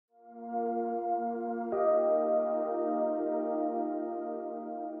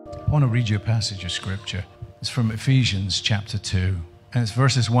I want to read you a passage of scripture. It's from Ephesians chapter 2. And it's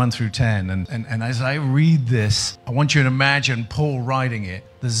verses 1 through 10. And as I read this, I want you to imagine Paul writing it.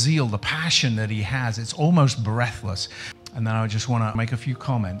 The zeal, the passion that he has, it's almost breathless. And then I just want to make a few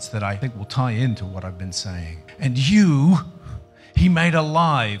comments that I think will tie into what I've been saying. And you, he made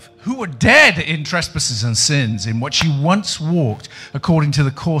alive, who were dead in trespasses and sins, in which you once walked according to the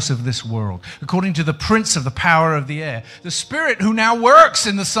course of this world, according to the prince of the power of the air, the spirit who now works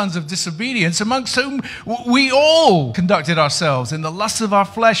in the sons of disobedience, amongst whom we all conducted ourselves in the lusts of our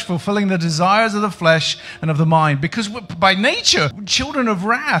flesh, fulfilling the desires of the flesh and of the mind, because we're by nature children of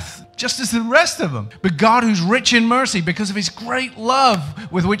wrath, just as the rest of them. But God, who's rich in mercy, because of his great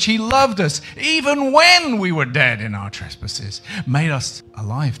love with which he loved us, even when we were dead in our trespasses, made us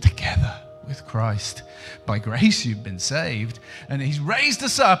alive together with Christ. By grace you've been saved, and he's raised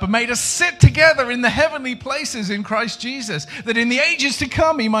us up and made us sit together in the heavenly places in Christ Jesus, that in the ages to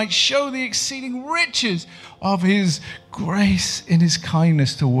come he might show the exceeding riches of his grace in his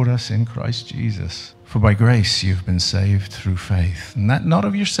kindness toward us in Christ Jesus. For by grace you've been saved through faith, and that not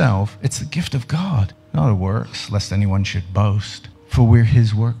of yourself, it's the gift of God, not of works, lest anyone should boast. For we're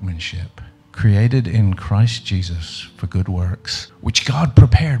his workmanship, created in Christ Jesus for good works, which God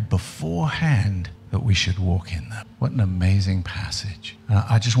prepared beforehand that we should walk in them. What an amazing passage.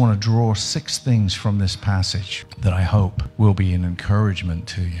 I just want to draw 6 things from this passage that I hope will be an encouragement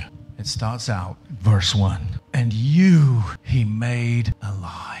to you. It starts out, verse 1, and you he made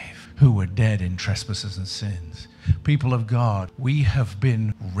alive, who were dead in trespasses and sins. People of God, we have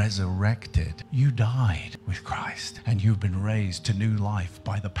been resurrected. You died with Christ, and you've been raised to new life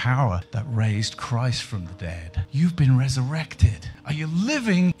by the power that raised Christ from the dead. You've been resurrected. Are you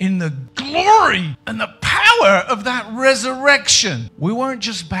living in the glory and the power of that resurrection? We weren't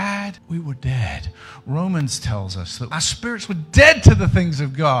just bad, we were dead. Romans tells us that our spirits were dead to the things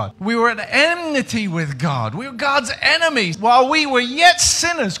of God. We were at enmity with God. We were God's enemies. While we were yet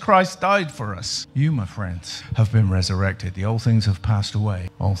sinners, Christ died for us. You, my friends, have been resurrected. The old things have passed away.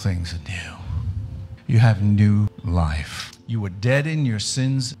 All things are new. You have new life. You were dead in your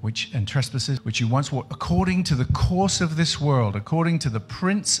sins and trespasses, which you once were, according to the course of this world, according to the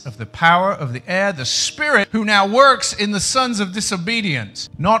prince of the power of the air, the spirit who now works in the sons of disobedience.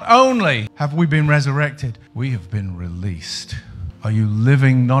 Not only have we been resurrected, we have been released. Are you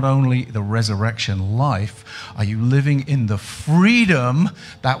living not only the resurrection life, are you living in the freedom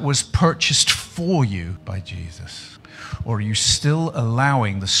that was purchased for you by Jesus? Or are you still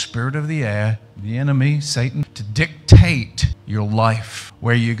allowing the spirit of the air, the enemy, Satan, to dictate your life,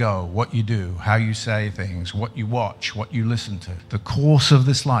 where you go, what you do, how you say things, what you watch, what you listen to? The course of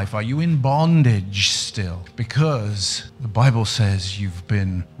this life, are you in bondage still? Because the Bible says you've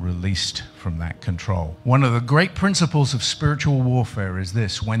been released from that control. One of the great principles of spiritual warfare is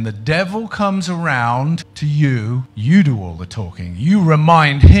this: when the devil comes around to you, you do all the talking. You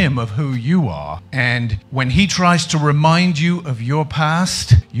remind him of who you are. And when he tries to remind you of your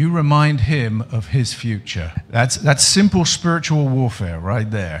past, you remind him of his future. That's simple spiritual warfare right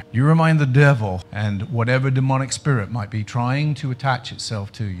there. You remind the devil and whatever demonic spirit might be trying to attach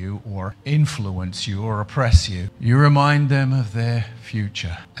itself to you or influence you or oppress you. You remind them of their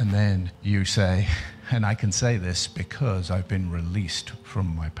future. And then you say, and I can say this because I've been released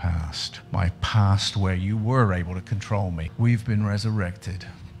from my past where you were able to control me. We've been resurrected.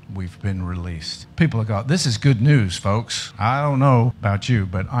 We've been released. People of God, this is good news, folks. I don't know about you,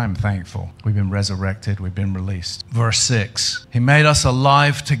 but I'm thankful. We've been resurrected. We've been released. Verse 6, he made us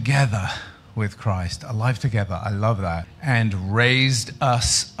alive together with Christ. Alive together. I love that. And raised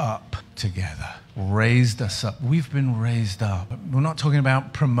us up together. Raised us up. We've been raised up. We're not talking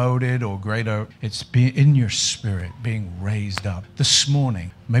about promoted or greater. It's being in your spirit, being raised up. This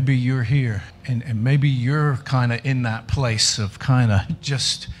morning, maybe you're here and maybe you're kind of in that place of kind of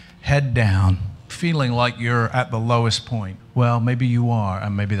just head down, feeling like you're at the lowest point. Well, maybe you are,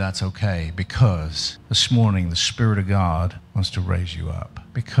 and maybe that's okay, because this morning the Spirit of God wants to raise you up,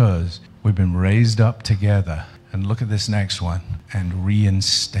 because we've been raised up together. And look at this next one, and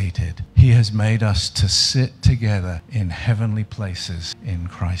reinstated. He has made us to sit together in heavenly places in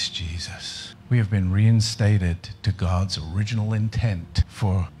Christ Jesus. We have been reinstated to God's original intent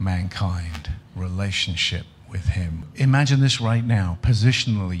for mankind, relationship with him. Imagine this right now.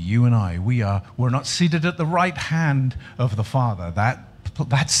 Positionally, you and I, we're not seated at the right hand of the Father.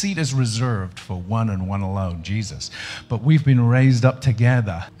 That seat is reserved for one and one alone, Jesus. But we've been raised up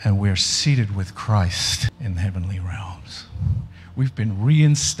together, and we're seated with Christ in the heavenly realms. We've been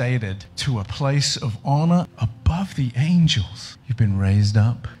reinstated to a place of honor above the angels. You've been raised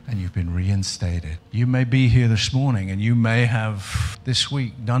up and you've been reinstated. You may be here this morning and you may have this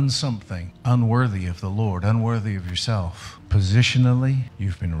week done something unworthy of the Lord, unworthy of yourself. Positionally,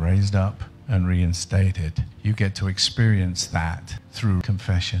 you've been raised up and reinstated. You get to experience that through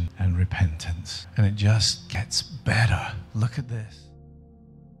confession and repentance. And it just gets better. Look at this.